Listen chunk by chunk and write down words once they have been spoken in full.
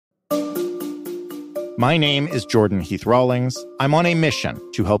My name is Jordan Heath Rawlings. I'm on a mission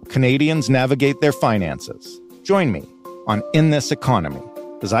to help Canadians navigate their finances. Join me on In This Economy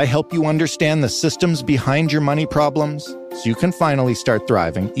as I help you understand the systems behind your money problems so you can finally start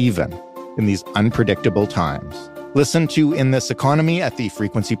thriving even in these unpredictable times. Listen to In This Economy at the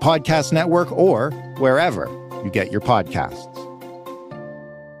Frequency Podcast Network or wherever you get your podcasts.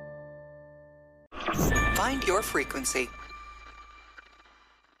 Find your frequency.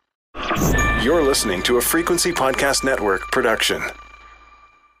 You're listening to a Frequency Podcast Network production.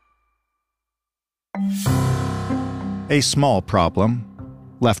 A small problem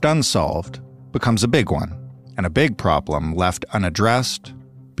left unsolved becomes a big one, and a big problem left unaddressed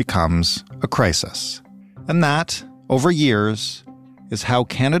becomes a crisis. And that, over years, is how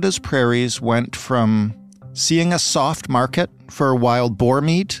Canada's prairies went from seeing a soft market for wild boar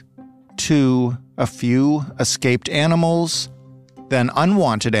meat to a few escaped animals, then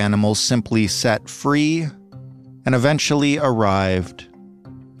unwanted animals simply set free, and eventually arrived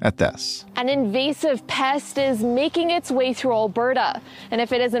at this. An invasive pest is making its way through Alberta, and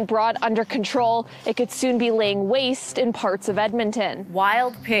if it isn't brought under control, it could soon be laying waste in parts of Edmonton.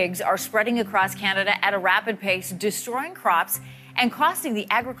 Wild pigs are spreading across Canada at a rapid pace, destroying crops and costing the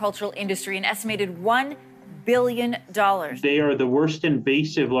agricultural industry an estimated $1 billion. They are the worst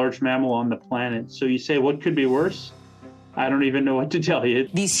invasive large mammal on the planet. So you say, what could be worse? I don't even know what to tell you.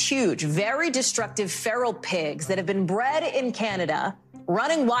 These huge, very destructive feral pigs that have been bred in Canada,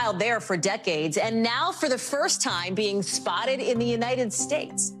 running wild there for decades, and now for the first time being spotted in the United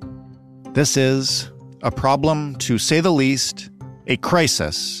States. This is a problem, to say the least, a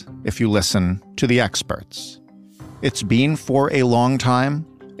crisis, if you listen to the experts. It's been for a long time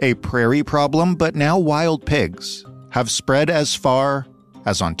a prairie problem, but now wild pigs have spread as far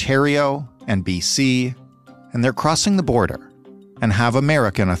as Ontario and BC, and they're crossing the border and have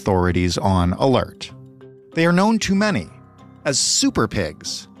American authorities on alert. They are known to many as super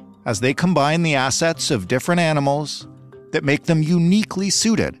pigs, as they combine the assets of different animals that make them uniquely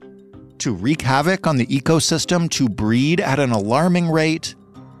suited to wreak havoc on the ecosystem, to breed at an alarming rate,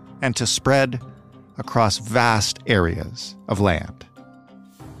 and to spread across vast areas of land.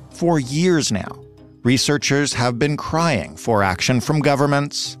 For years now, researchers have been crying for action from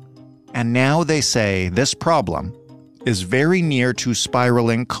governments, and now they say this problem is very near to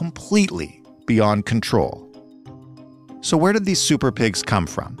spiraling completely beyond control. So where did these super pigs come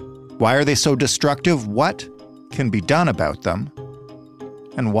from? Why are they so destructive? What can be done about them?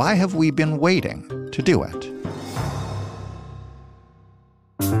 And why have we been waiting to do it?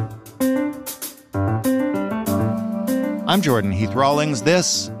 I'm Jordan Heath Rawlings.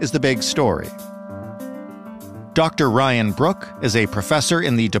 This is The Big Story. Dr. Ryan Brook is a professor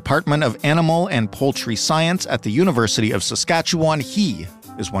in the Department of Animal and Poultry Science at the University of Saskatchewan. He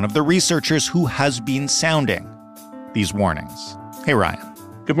is one of the researchers who has been sounding these warnings. Hey, Ryan.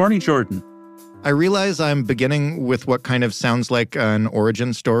 Good morning, Jordan. I realize I'm beginning with what kind of sounds like an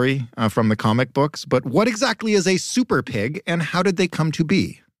origin story from the comic books, but what exactly is a super pig and how did they come to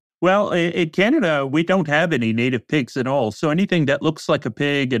be? Well, in Canada, we don't have any native pigs at all. So anything that looks like a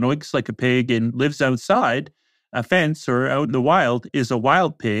pig and oinks like a pig and lives outside a fence or out in the wild is a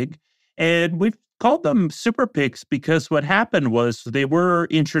wild pig. And we've called them super pigs because what happened was they were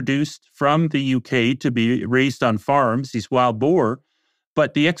introduced from the UK to be raised on farms, these wild boar.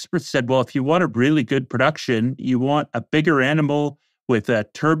 But the experts said, well, if you want a really good production, you want a bigger animal with a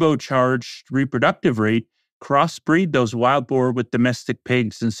turbocharged reproductive rate, crossbreed those wild boar with domestic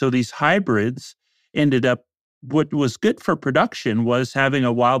pigs. And so these hybrids ended up, what was good for production was having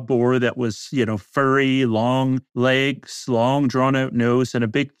a wild boar that was, furry, long legs, long drawn out nose, and a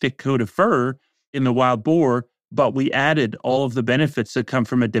big thick coat of fur in the wild boar. But we added all of the benefits that come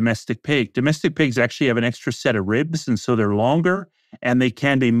from a domestic pig. Domestic pigs actually have an extra set of ribs, and so they're longer. And they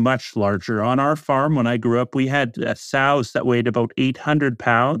can be much larger. On our farm, when I grew up, we had sows that weighed about 800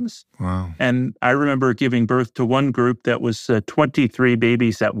 pounds. Wow. And I remember giving birth to one group that was 23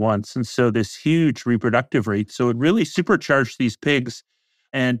 babies at once. And so this huge reproductive rate. So it really supercharged these pigs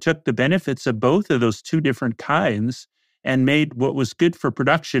and took the benefits of both of those two different kinds and made what was good for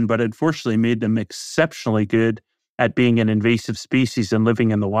production, but unfortunately made them exceptionally good at being an invasive species and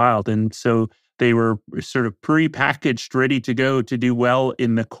living in the wild. And so they were sort of pre-packaged, ready to go to do well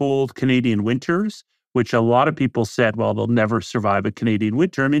in the cold Canadian winters, which a lot of people said, well, they'll never survive a Canadian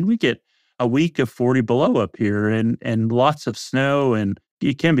winter. I mean, we get a week of 40 below up here and lots of snow, and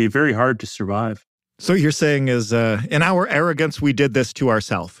it can be very hard to survive. So you're saying is in our arrogance, we did this to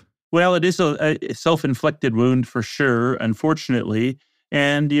ourselves? Well, it is a self-inflicted wound for sure, unfortunately.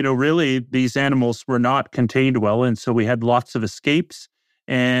 And, really, these animals were not contained well, and so we had lots of escapes.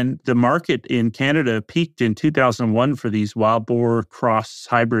 And the market in Canada peaked in 2001 for these wild boar cross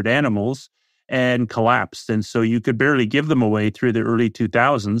hybrid animals and collapsed. And so you could barely give them away through the early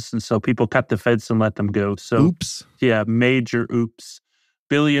 2000s. And so people cut the fence and let them go. So, Oops. Yeah, major oops,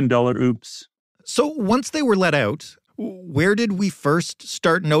 billion-dollar oops. So once they were let out, where did we first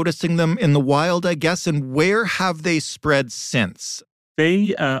start noticing them in the wild, I guess, and where have they spread since?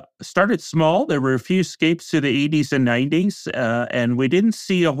 They started small. There were a few escapes to the 80s and 90s, and we didn't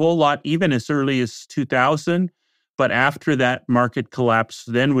see a whole lot even as early as 2000. But after that market collapse,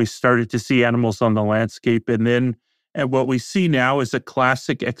 then we started to see animals on the landscape. And then what we see now is a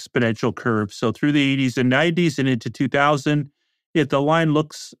classic exponential curve. So through the 80s and 90s and into 2000, the line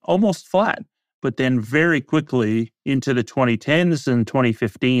looks almost flat. But then very quickly into the 2010s and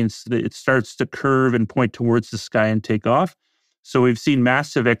 2015s, it starts to curve and point towards the sky and take off. So we've seen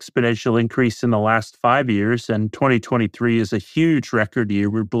massive exponential increase in the last 5 years, and 2023 is a huge record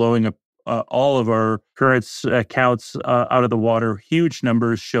year. We're blowing up all of our current counts out of the water, huge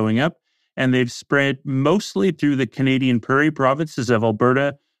numbers showing up, and they've spread mostly through the Canadian prairie provinces of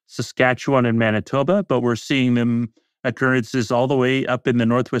Alberta, Saskatchewan, and Manitoba, but we're seeing them occurrences all the way up in the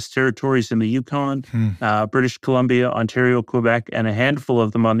Northwest Territories in the Yukon, British Columbia, Ontario, Quebec, and a handful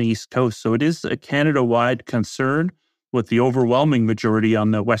of them on the East Coast. So it is a Canada-wide concern, with the overwhelming majority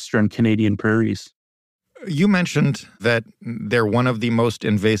on the Western Canadian prairies. You mentioned that they're one of the most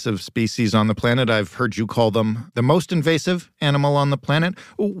invasive species on the planet. I've heard you call them the most invasive animal on the planet.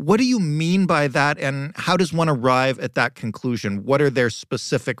 What do you mean by that, and how does one arrive at that conclusion? What are their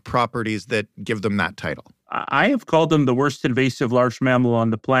specific properties that give them that title? I have called them the worst invasive large mammal on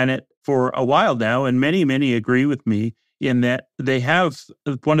the planet for a while now, and many agree with me in that they have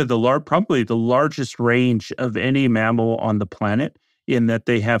one of the probably the largest range of any mammal on the planet, in that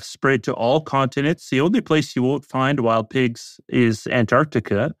they have spread to all continents. The only place you won't find wild pigs is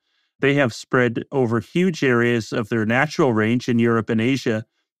Antarctica. They have spread over huge areas of their natural range in Europe and Asia,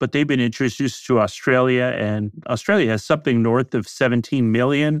 but they've been introduced to Australia, and Australia has something north of 17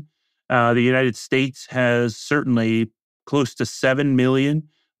 million. The United States has certainly close to 7 million.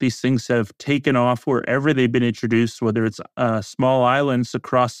 These things have taken off wherever they've been introduced, whether it's small islands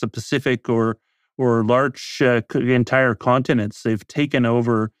across the Pacific or large entire continents. They've taken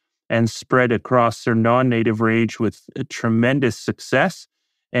over and spread across their non-native range with tremendous success,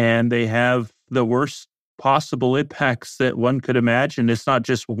 and they have the worst possible impacts that one could imagine. It's not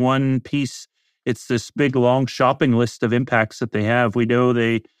just one piece. It's this big, long shopping list of impacts that they have. We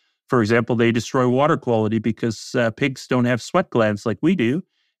know for example, they destroy water quality because pigs don't have sweat glands like we do.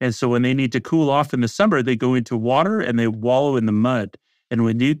 And so when they need to cool off in the summer, they go into water and they wallow in the mud. And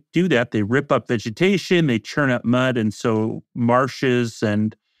when they do that, they rip up vegetation, they churn up mud. And so marshes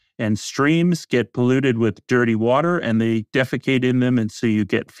and streams get polluted with dirty water, and they defecate in them. And so you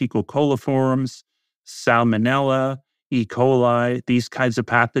get fecal coliforms, salmonella, E. coli, these kinds of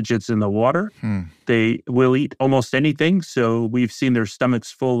pathogens in the water. They will eat almost anything. So we've seen their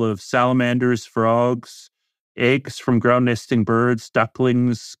stomachs full of salamanders, frogs, eggs from ground nesting birds,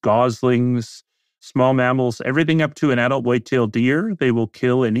 ducklings, goslings, small mammals, everything up to an adult white-tailed deer, they will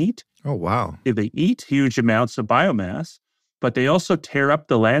kill and eat. Oh, wow. They eat huge amounts of biomass, but they also tear up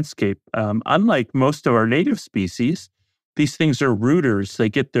the landscape. Unlike most of our native species, these things are rooters. They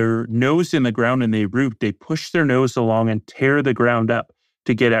get their nose in the ground and they root. They push their nose along and tear the ground up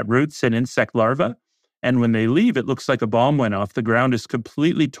to get at roots and insect larvae. And when they leave, it looks like a bomb went off. The ground is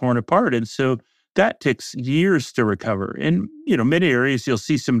completely torn apart. And so that takes years to recover. In many areas, you'll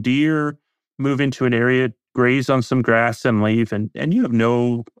see some deer move into an area, graze on some grass, and leave, and you have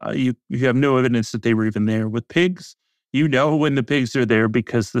no evidence that they were even there. With pigs, you know when the pigs are there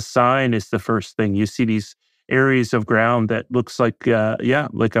because the sign is the first thing. You see these areas of ground that looks like a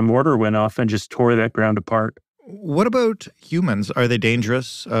mortar went off and just tore that ground apart. What about humans? Are they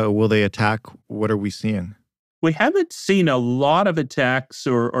dangerous? Will they attack? What are we seeing? We haven't seen a lot of attacks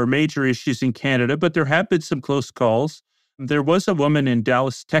or major issues in Canada, but there have been some close calls. There was a woman in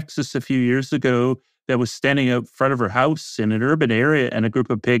Dallas, Texas a few years ago that was standing out front of her house in an urban area, and a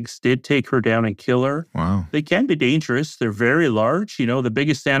group of pigs did take her down and kill her. Wow. They can be dangerous. They're very large. The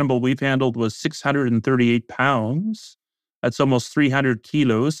biggest animal we've handled was 638 pounds. That's almost 300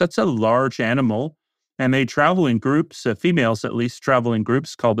 kilos. That's a large animal. And they travel in groups, females at least travel in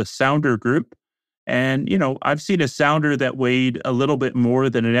groups called a sounder group. And, I've seen a sounder that weighed a little bit more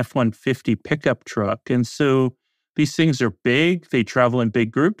than an F-150 pickup truck. And so these things are big. They travel in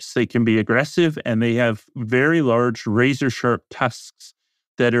big groups. They can be aggressive, and they have very large razor-sharp tusks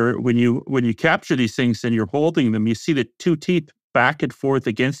that are, when you capture these things and you're holding them, you see the two teeth back and forth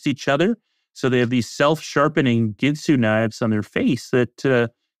against each other. So they have these self-sharpening Ginsu knives on their face that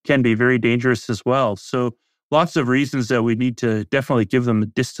can be very dangerous as well. So lots of reasons that we need to definitely give them a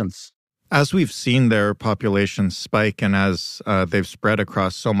distance. As we've seen their populations spike and as they've spread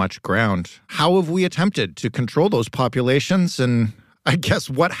across so much ground, how have we attempted to control those populations? And I guess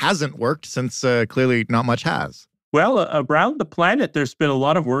what hasn't worked, since clearly not much has? Well, around the planet, there's been a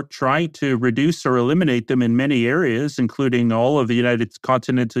lot of work trying to reduce or eliminate them in many areas, including all of the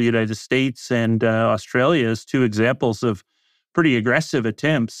continental United States and Australia as two examples of pretty aggressive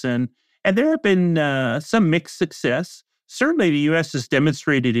attempts. And there have been some mixed success. Certainly, the U.S. has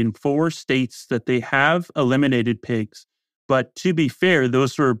demonstrated in 4 states that they have eliminated pigs. But to be fair,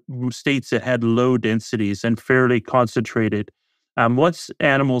 those were states that had low densities and fairly concentrated. Once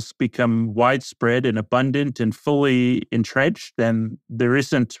animals become widespread and abundant and fully entrenched, then there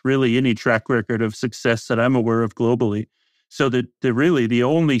isn't really any track record of success that I'm aware of globally. So the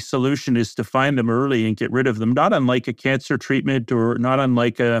only solution is to find them early and get rid of them, not unlike a cancer treatment or not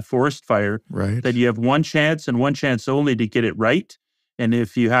unlike a forest fire, right? That you have one chance and one chance only to get it right. And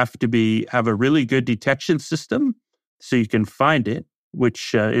if you have a really good detection system so you can find it,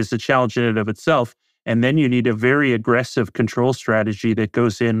 which is a challenge in and of itself, and then you need a very aggressive control strategy that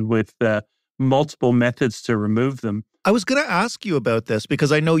goes in with multiple methods to remove them. I was going to ask you about this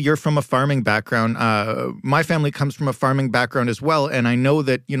because I know you're from a farming background. My family comes from a farming background as well. And I know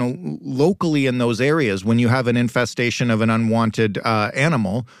that, locally in those areas, when you have an infestation of an unwanted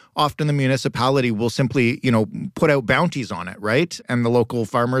animal, often the municipality will simply, put out bounties on it, right? And the local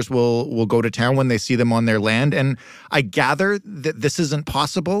farmers will go to town when they see them on their land. And I gather that this isn't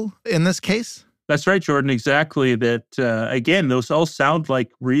possible in this case? That's right, Jordan, exactly. That, again, those all sound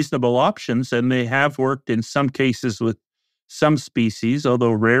like reasonable options, and they have worked in some cases with some species,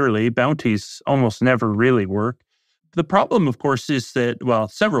 although rarely. Bounties almost never really work. The problem, of course, is that,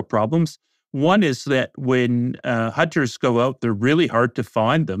 several problems. One is that when hunters go out, they're really hard to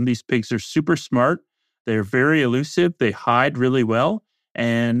find them. These pigs are super smart. They're very elusive. They hide really well.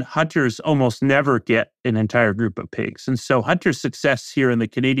 And hunters almost never get an entire group of pigs. And so hunter success here in the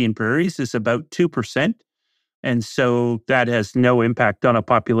Canadian prairies is about 2%. And so that has no impact on a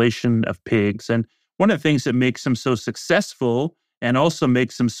population of pigs. And one of the things that makes them so successful and also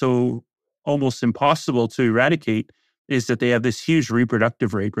makes them so almost impossible to eradicate is that they have this huge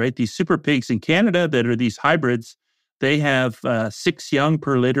reproductive rate, right? These super pigs in Canada that are these hybrids, they have 6 young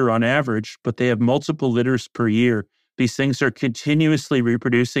per litter on average, but they have multiple litters per year. These things are continuously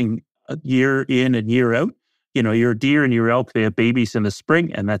reproducing year in and year out. Your deer and your elk, they have babies in the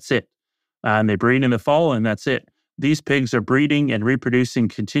spring, and that's it. And they breed in the fall, and that's it. These pigs are breeding and reproducing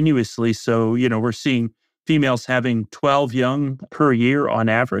continuously. So, we're seeing females having 12 young per year on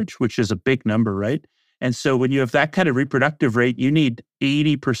average, which is a big number, right? And so when you have that kind of reproductive rate, you need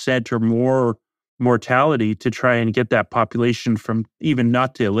 80% or more mortality to try and get that population from even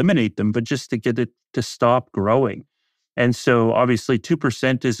not to eliminate them, but just to get it to stop growing. And so obviously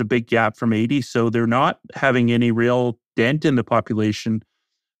 2% is a big gap from 80. So they're not having any real dent in the population.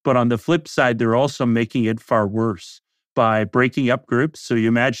 But on the flip side, they're also making it far worse by breaking up groups. So you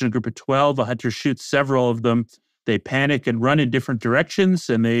imagine a group of 12, a hunter shoots several of them. They panic and run in different directions,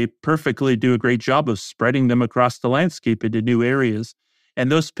 and they perfectly do a great job of spreading them across the landscape into new areas.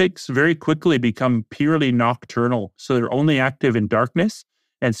 And those pigs very quickly become purely nocturnal. So they're only active in darkness.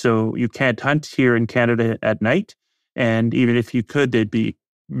 And so you can't hunt here in Canada at night. And even if you could, they'd be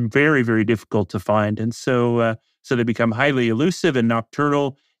very, very difficult to find. And so they become highly elusive and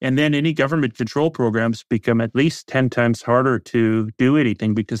nocturnal. And then any government control programs become at least 10 times harder to do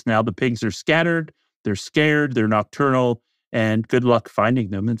anything because now the pigs are scattered, they're scared, they're nocturnal, and good luck finding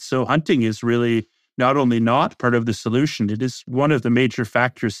them. And so hunting is really not only not part of the solution, it is one of the major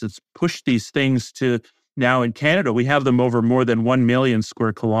factors that's pushed these things to now in Canada. We have them over more than 1 million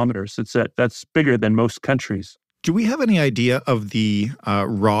square kilometers. That's bigger than most countries. Do we have any idea of the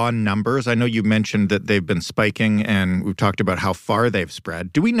raw numbers? I know you mentioned that they've been spiking and we've talked about how far they've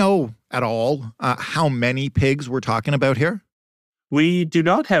spread. Do we know at all how many pigs we're talking about here? We do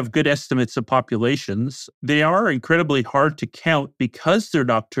not have good estimates of populations. They are incredibly hard to count because they're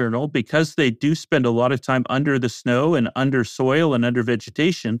nocturnal, because they do spend a lot of time under the snow and under soil and under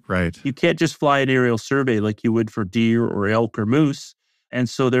vegetation. Right. You can't just fly an aerial survey like you would for deer or elk or moose. And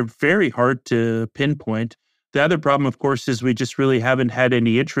so they're very hard to pinpoint. The other problem, of course, is we just really haven't had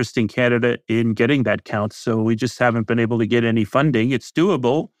any interest in Canada in getting that count. So we just haven't been able to get any funding. It's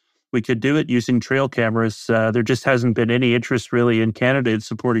doable. We could do it using trail cameras. There just hasn't been any interest really in Canada in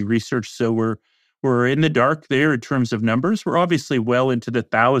supporting research. So we're in the dark there in terms of numbers. We're obviously well into the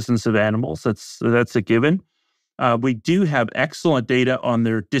thousands of animals. That's a given. We do have excellent data on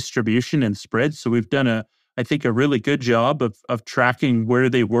their distribution and spread. So we've done I think, a really good job of tracking where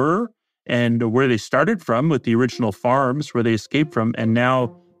they were and where they started from with the original farms where they escaped from, and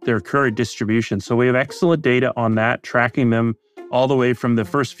now their current distribution. So we have excellent data on that, tracking them all the way from the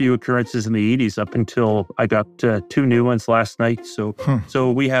first few occurrences in the 80s up until I got 2 new ones last night.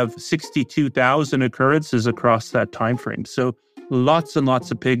 So we have 62,000 occurrences across that time frame. So lots and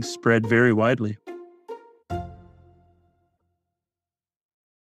lots of pigs spread very widely.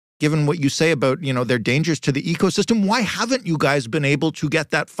 Given what you say about, their dangers to the ecosystem, why haven't you guys been able to get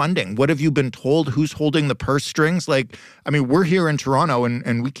that funding? What have you been told? Who's holding the purse strings? We're here in Toronto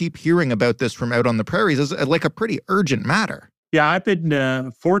and we keep hearing about this from out on the prairies as like a pretty urgent matter. Yeah, I've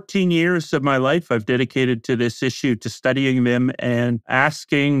been 14 years of my life I've dedicated to this issue, to studying them and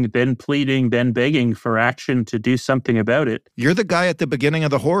asking, then pleading, then begging for action to do something about it. You're the guy at the beginning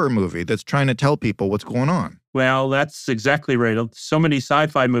of the horror movie that's trying to tell people what's going on. Well, that's exactly right. So many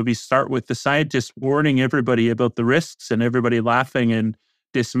sci-fi movies start with the scientists warning everybody about the risks and everybody laughing and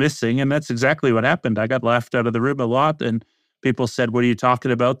dismissing. And that's exactly what happened. I got laughed out of the room a lot, and people said, what are you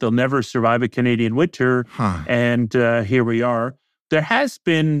talking about? They'll never survive a Canadian winter. And here we are. There has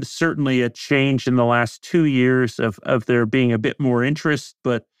been certainly a change in the last 2 years of there being a bit more interest.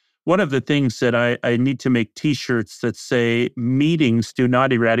 But one of the things that I need to make T-shirts that say meetings do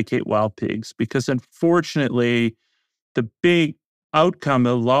not eradicate wild pigs, because unfortunately, the big outcome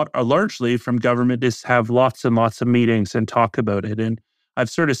largely from government is have lots and lots of meetings and talk about it. And I've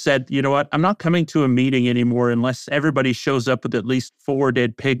sort of said, you know what, I'm not coming to a meeting anymore unless everybody shows up with at least 4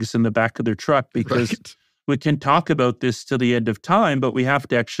 dead pigs in the back of their truck, because we can talk about this till the end of time, but we have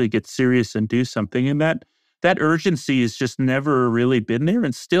to actually get serious and do something. And that urgency has just never really been there.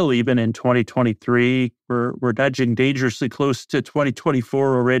 And still, even in 2023, we're nudging dangerously close to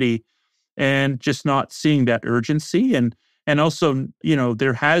 2024 already, and just not seeing that urgency. And also,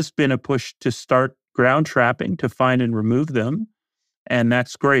 there has been a push to start ground trapping to find and remove them. And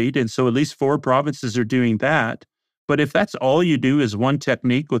that's great. And so at least 4 provinces are doing that. But if that's all you do is one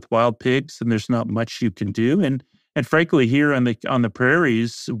technique with wild pigs, then there's not much you can do. And frankly, here on the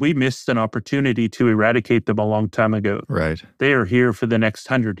prairies, we missed an opportunity to eradicate them a long time ago. Right. They are here for the next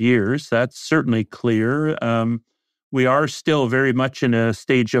 100 years. That's certainly clear. We are still very much in a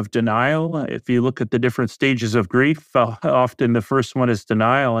stage of denial. If you look at the different stages of grief, often the first one is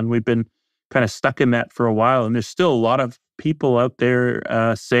denial, and we've been kind of stuck in that for a while. And there's still a lot of people out there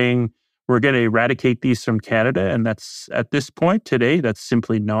saying we're going to eradicate these from Canada. And that's, at this point today, that's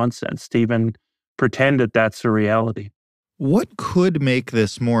simply nonsense to even pretend that that's a reality. What could make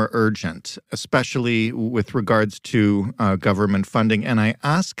this more urgent, especially with regards to government funding? And I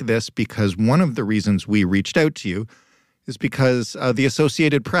ask this because one of the reasons we reached out to you is because the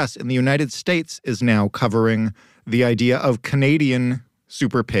Associated Press in the United States is now covering the idea of Canadian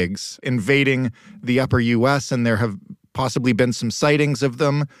super pigs invading the upper U.S., and there have possibly been some sightings of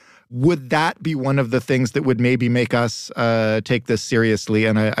them. Would that be one of the things that would maybe make us take this seriously?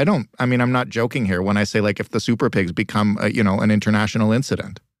 And I'm not joking here when I say, if the super pigs become, an international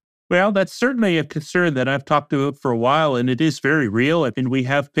incident. Well, that's certainly a concern that I've talked about for a while, and it is very real. I mean, we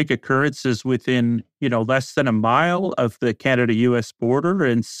have pig occurrences within, less than a mile of the Canada-U.S. border,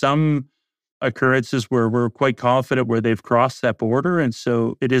 and some occurrences where we're quite confident where they've crossed that border. And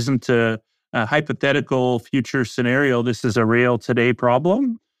so it isn't a hypothetical future scenario. This is a real today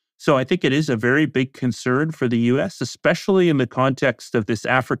problem. So I think it is a very big concern for the U.S., especially in the context of this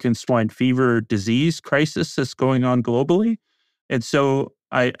African swine fever disease crisis that's going on globally. And so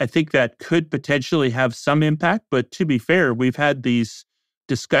I think that could potentially have some impact. But to be fair, we've had these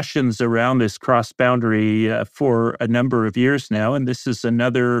discussions around this cross-boundary for a number of years now. And this is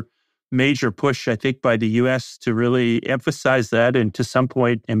another major push, I think, by the U.S. to really emphasize that and to some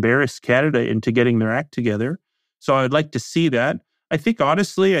point embarrass Canada into getting their act together. So I would like to see that. I think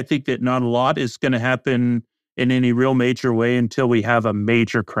that not a lot is going to happen in any real major way until we have a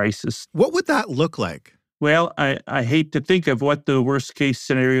major crisis. What would that look like? Well, I hate to think of what the worst case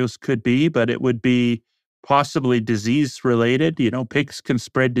scenarios could be, but it would be possibly disease related. Pigs can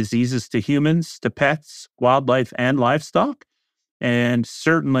spread diseases to humans, to pets, wildlife, and livestock. And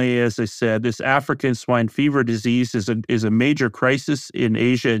certainly, as I said, this African swine fever disease is a major crisis in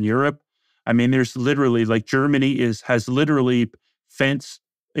Asia and Europe. I mean, there's literally, Germany has literally fenced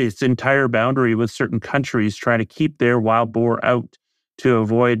its entire boundary with certain countries trying to keep their wild boar out to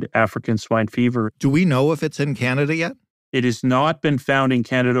avoid African swine fever. Do we know if it's in Canada yet? It has not been found in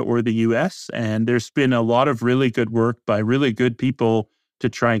Canada or the U.S., and there's been a lot of really good work by really good people to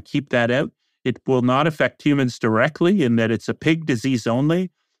try and keep that out. It will not affect humans directly in that it's a pig disease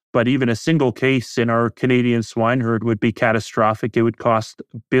only, But even a single case in our Canadian swine herd would be catastrophic. It would cost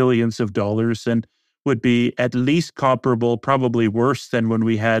billions of dollars and would be at least comparable, probably worse than when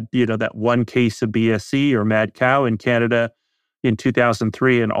we had, that one case of BSE or mad cow in Canada in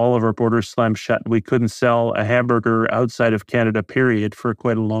 2003, and all of our borders slammed shut. We couldn't sell a hamburger outside of Canada, period, for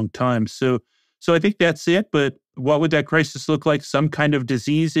quite a long time. So I think that's it. But what would that crisis look like? Some kind of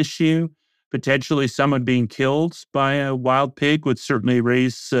disease issue, potentially someone being killed by a wild pig would certainly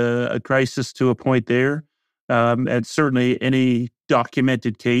raise a crisis to a point there. And certainly any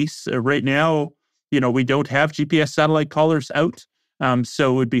documented case. Right now, we don't have GPS satellite collars out.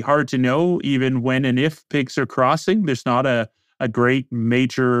 So it would be hard to know even when and if pigs are crossing. There's not a great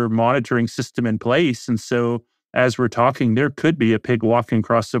major monitoring system in place. And so as we're talking, there could be a pig walking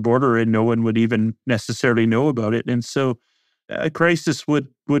across the border and no one would even necessarily know about it. And so a crisis would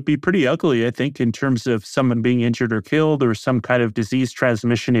be pretty ugly, I think, in terms of someone being injured or killed or some kind of disease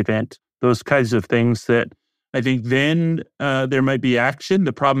transmission event, those kinds of things that I think then there might be action.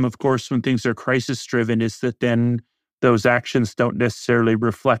 The problem, of course, when things are crisis-driven is that then those actions don't necessarily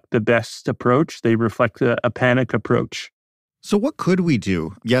reflect the best approach. They reflect a panic approach. So what could we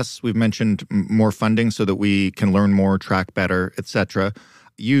do? Yes, we've mentioned more funding so that we can learn more, track better, etc.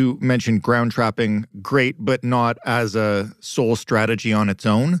 You mentioned ground trapping, great, but not as a sole strategy on its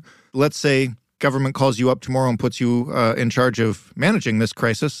own. Let's say government calls you up tomorrow and puts you in charge of managing this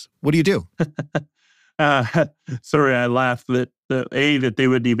crisis. What do you do? Sorry, I laughed that A, that they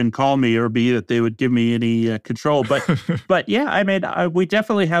would even call me, or B, that they would give me any control. But yeah, I mean, we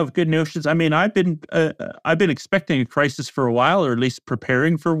definitely have good notions. I mean, I've been expecting a crisis for a while, or at least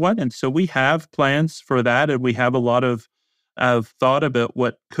preparing for one, and so we have plans for that, and we have a lot of thought about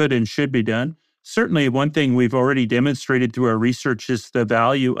what could and should be done. Certainly, one thing we've already demonstrated through our research is the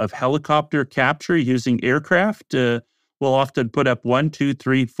value of helicopter capture using aircraft. We'll often put up 1, 2,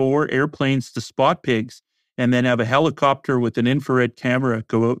 3, 4 airplanes to spot pigs, and then have a helicopter with an infrared camera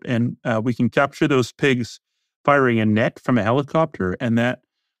go out, and we can capture those pigs firing a net from a helicopter. And that,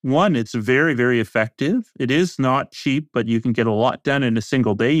 one, it's very, very effective. It is not cheap, but you can get a lot done in a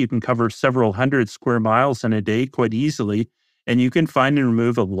single day. You can cover several hundred square miles in a day quite easily, and you can find and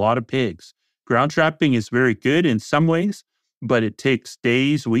remove a lot of pigs. Ground trapping is very good in some ways, but it takes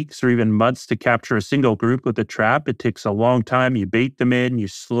days, weeks, or even months to capture a single group with a trap. It takes a long time. You bait them in, you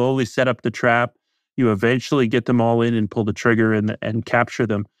slowly set up the trap, you eventually get them all in and pull the trigger and capture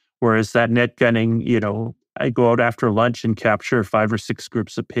them. Whereas that net gunning, I go out after lunch and capture 5 or 6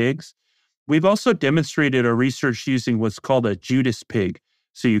 groups of pigs. We've also demonstrated our research using what's called a Judas pig.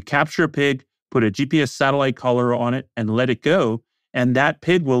 So you capture a pig, put a GPS satellite collar on it, and let it go. And that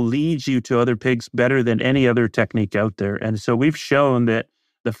pig will lead you to other pigs better than any other technique out there. And so we've shown that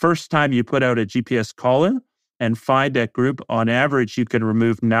the first time you put out a GPS collar and find that group, on average, you can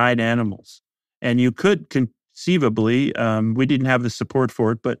remove 9 animals. And you could conceivably, we didn't have the support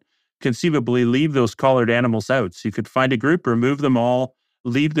for it, but conceivably leave those collared animals out. So you could find a group, remove them all,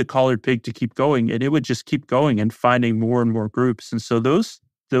 leave the collared pig to keep going, and it would just keep going and finding more and more groups. And so those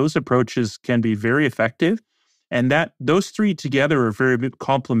approaches can be very effective. And those 3 together are very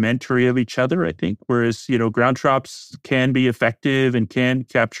complementary of each other, I think. Whereas, ground traps can be effective and can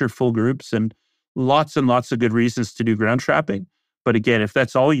capture full groups, and lots of good reasons to do ground trapping. But again, if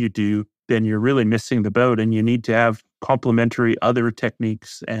that's all you do, then you're really missing the boat, and you need to have complementary other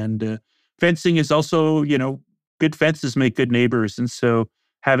techniques. And fencing is also, good fences make good neighbors. And so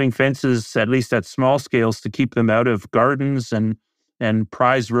having fences, at least at small scales, to keep them out of gardens and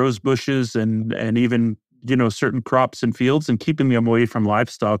prize rose bushes and even certain crops and fields, and keeping them away from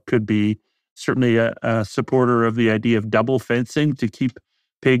livestock could be certainly a supporter of the idea of double fencing to keep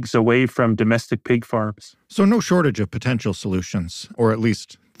pigs away from domestic pig farms. So no shortage of potential solutions, or at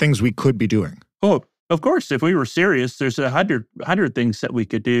least things we could be doing. Oh, of course, if we were serious, there's 100 things that we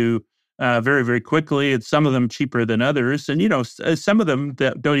could do very, very quickly, and some of them cheaper than others. And, some of them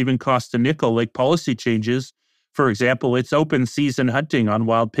that don't even cost a nickel, like policy changes. For example, it's open season hunting on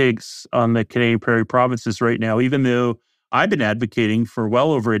wild pigs on the Canadian prairie provinces right now, even though I've been advocating for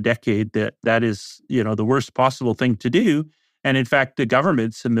well over a decade that is, the worst possible thing to do. And in fact, the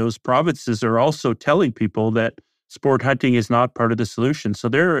governments in those provinces are also telling people that sport hunting is not part of the solution. So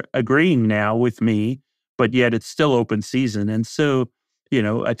they're agreeing now with me, but yet it's still open season. And so,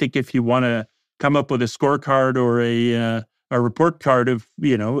 I think if you want to come up with a scorecard or a report card of,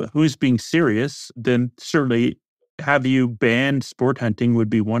 who's being serious, then certainly have you banned sport hunting would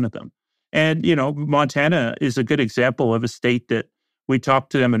be one of them. And, Montana is a good example of a state that we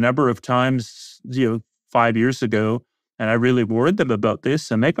talked to them a number of times, 5 years ago, and I really warned them about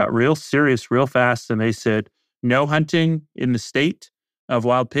this, and they got real serious real fast, and they said, no hunting in the state. of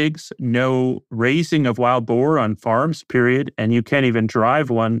wild pigs, no raising of wild boar on farms, period. And you can't even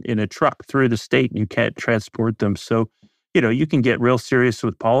drive one in a truck through the state and you can't transport them. So, you can get real serious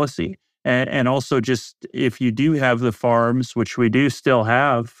with policy. And also just if you do have the farms, which we do still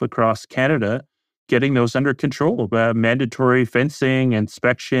have across Canada, getting those under control, mandatory fencing,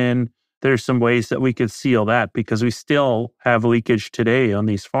 inspection. There's some ways that we could seal that because we still have leakage today on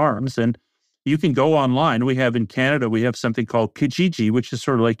these farms. And you can go online. We have in Canada, we have something called Kijiji, which is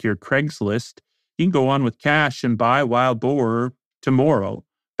sort of like your Craigslist. You can go on with cash and buy wild boar tomorrow,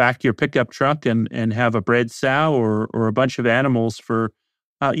 back your pickup truck and have a bred sow or a bunch of animals for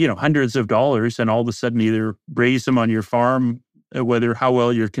hundreds of dollars, and all of a sudden either raise them on your farm, whether how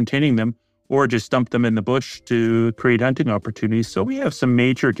well you're containing them, or just dump them in the bush to create hunting opportunities. So we have some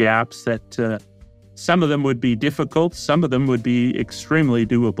major gaps that some of them would be difficult, some of them would be extremely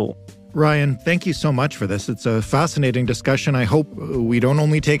doable. Ryan, thank you so much for this. It's a fascinating discussion. I hope we don't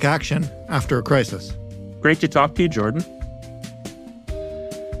only take action after a crisis. Great to talk to you, Jordan.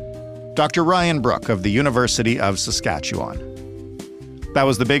 Dr. Ryan Brook of the University of Saskatchewan. That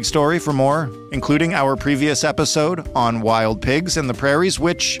was the big story. For more, including our previous episode on wild pigs in the prairies,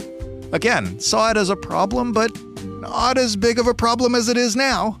 which, again, saw it as a problem, but not as big of a problem as it is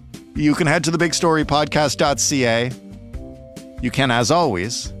now. You can head to thebigstorypodcast.ca. You can, as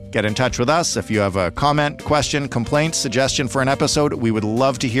always, get in touch with us if you have a comment, question, complaint, suggestion for an episode. We would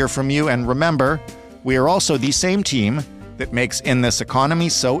love to hear from you. And remember, we are also the same team that makes In This Economy.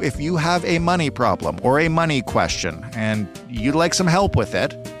 So if you have a money problem or a money question and you'd like some help with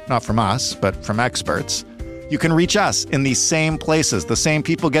it, not from us, but from experts, you can reach us in these same places. The same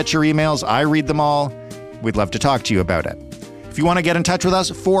people get your emails. I read them all. We'd love to talk to you about it. If you want to get in touch with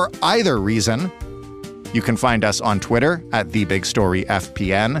us for either reason, you can find us on Twitter at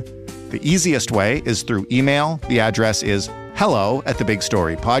TheBigStoryFPN. The easiest way is through email. The address is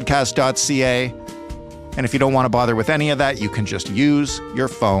hello@thebigstorypodcast.ca. And if you don't want to bother with any of that, you can just use your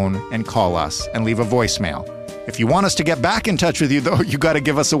phone and call us and leave a voicemail. If you want us to get back in touch with you, though, you got to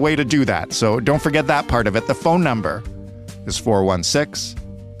give us a way to do that. So don't forget that part of it. The phone number is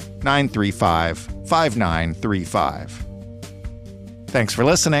 416-935-5935. Thanks for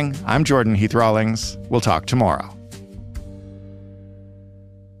listening. I'm Jordan Heath Rawlings. We'll talk tomorrow.